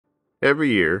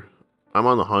Every year, I'm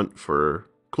on the hunt for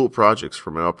cool projects for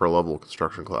my upper level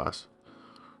construction class.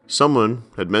 Someone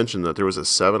had mentioned that there was a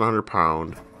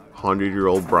 700-pound,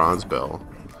 100-year-old bronze bell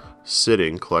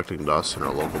sitting collecting dust in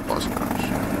our local bus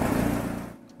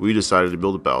crash. We decided to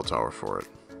build a bell tower for it.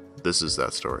 This is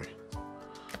that story.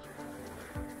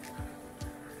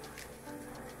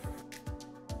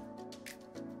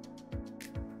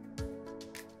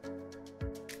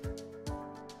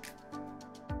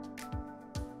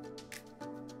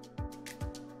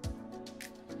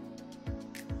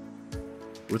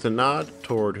 With a nod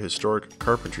toward historic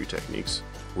carpentry techniques,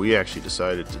 we actually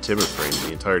decided to timber frame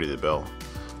the entirety of the bell.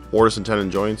 Mortise and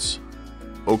tenon joints,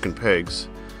 oaken pegs,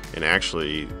 and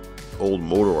actually old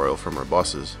motor oil from our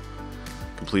buses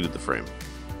completed the frame.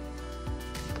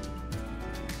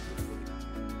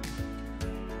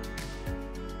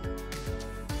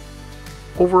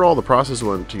 Overall, the process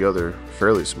went together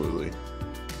fairly smoothly.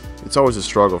 It's always a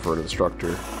struggle for an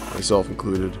instructor, myself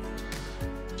included,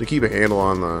 to keep a handle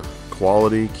on the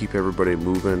quality, keep everybody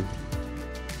moving,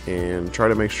 and try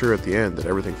to make sure at the end that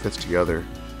everything fits together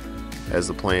as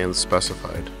the plans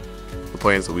specified, the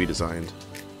plans that we designed.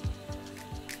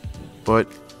 But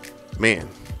man,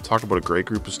 talk about a great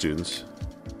group of students.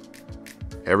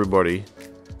 Everybody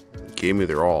gave me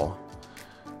their all,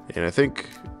 and I think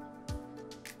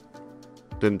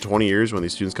in 20 years when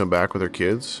these students come back with their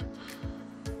kids,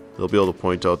 they'll be able to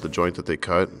point out the joint that they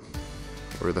cut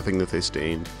or the thing that they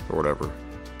stained or whatever.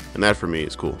 And that for me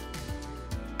is cool.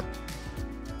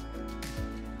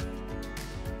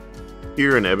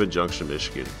 Here in Edmond Junction,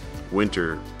 Michigan,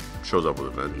 winter shows up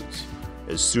with a vengeance.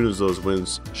 As soon as those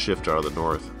winds shift out of the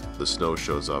north, the snow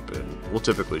shows up, and we'll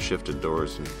typically shift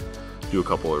indoors and do a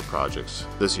couple other projects.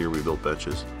 This year we built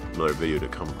benches. Another video to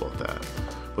come about that.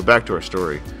 But back to our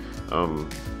story.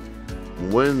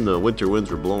 When the winter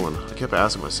winds were blowing, I kept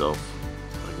asking myself,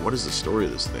 like, what is the story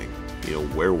of this thing? You know,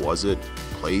 where was it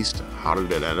placed? How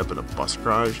did it end up in a bus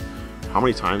garage? How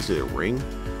many times did it ring?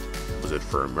 Was it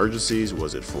for emergencies?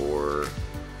 Was it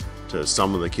to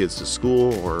summon the kids to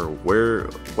school? Or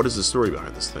what is the story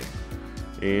behind this thing?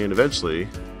 And eventually,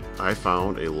 I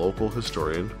found a local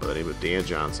historian by the name of Dan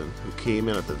Johnson, who came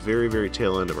in at the very, very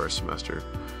tail end of our semester.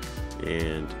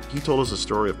 And he told us a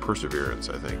story of perseverance,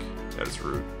 I think, at its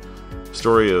root. A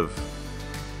story of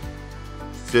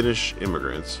Finnish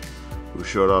immigrants who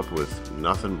showed up with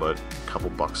nothing but a couple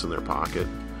bucks in their pocket,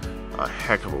 a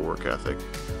heck of a work ethic,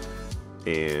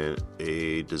 and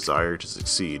a desire to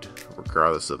succeed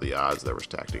regardless of the odds that were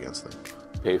stacked against them.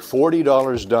 Pay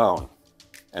 $40 down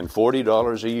and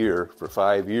 $40 a year for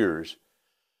 5 years,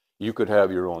 you could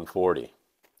have your own 40.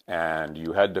 And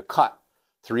you had to cut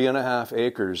 3.5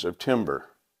 acres of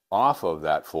timber off of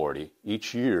that 40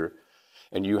 each year,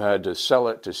 and you had to sell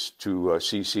it to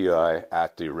CCI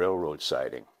at the railroad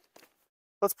siding.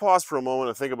 Let's pause for a moment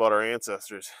and think about our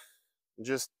ancestors.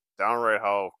 Just downright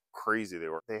how crazy they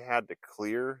were. They had to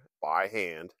clear by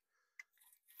hand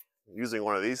using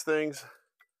one of these things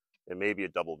and maybe a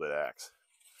double bit axe.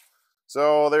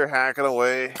 So they're hacking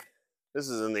away. This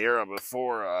is in the era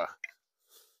before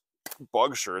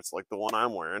bug shirts like the one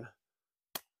I'm wearing.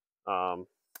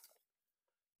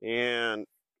 And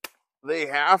they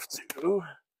have to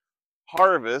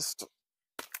harvest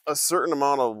a certain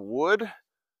amount of wood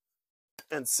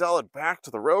and sell it back to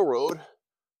the railroad.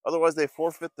 Otherwise, they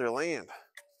forfeit their land.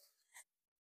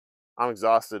 I'm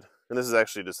exhausted. And this is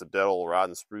actually just a dead old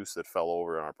rotten spruce that fell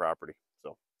over on our property.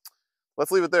 So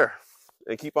let's leave it there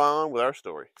and keep on with our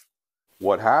story.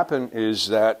 What happened is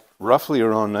that roughly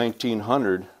around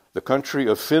 1900, the country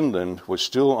of Finland was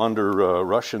still under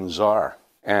Russian Tsar.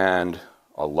 And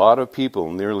a lot of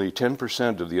people, nearly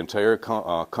 10% of the entire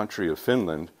country of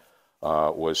Finland,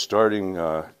 was starting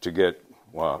to get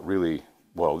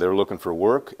they're looking for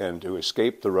work and to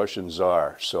escape the Russian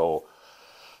Tsar. So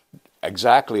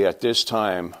exactly at this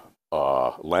time,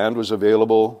 land was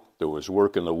available. There was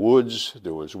work in the woods.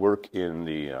 There was work in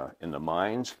the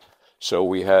mines. So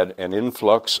we had an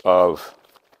influx of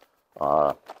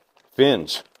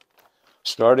Finns,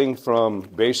 starting from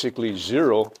basically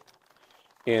zero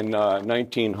in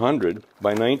 1900.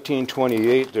 By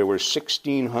 1928, there were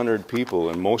 1,600 people,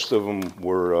 and most of them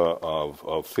were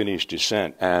of Finnish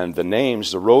descent. And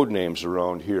the road names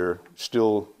around here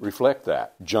still reflect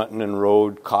that. Juntanen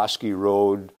Road, Koski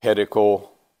Road, Hediko,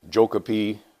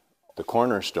 Jokapi. The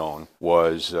cornerstone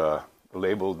was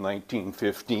labeled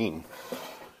 1915,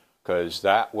 because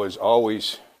that was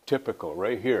always typical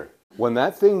right here. When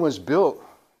that thing was built,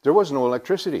 there was no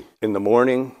electricity. In the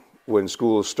morning, when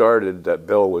school started, that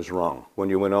bell was rung. When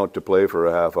you went out to play for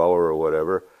a half hour or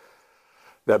whatever,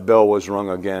 that bell was rung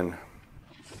again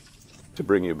to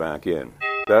bring you back in.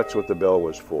 That's what the bell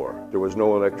was for. There was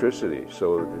no electricity,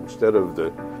 so instead of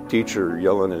the teacher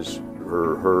yelling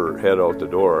her head out the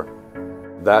door,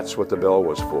 that's what the bell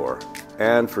was for,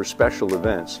 and for special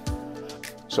events.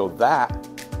 So that,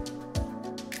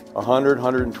 100,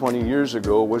 120 years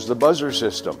ago, was the buzzer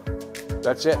system.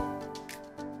 That's it.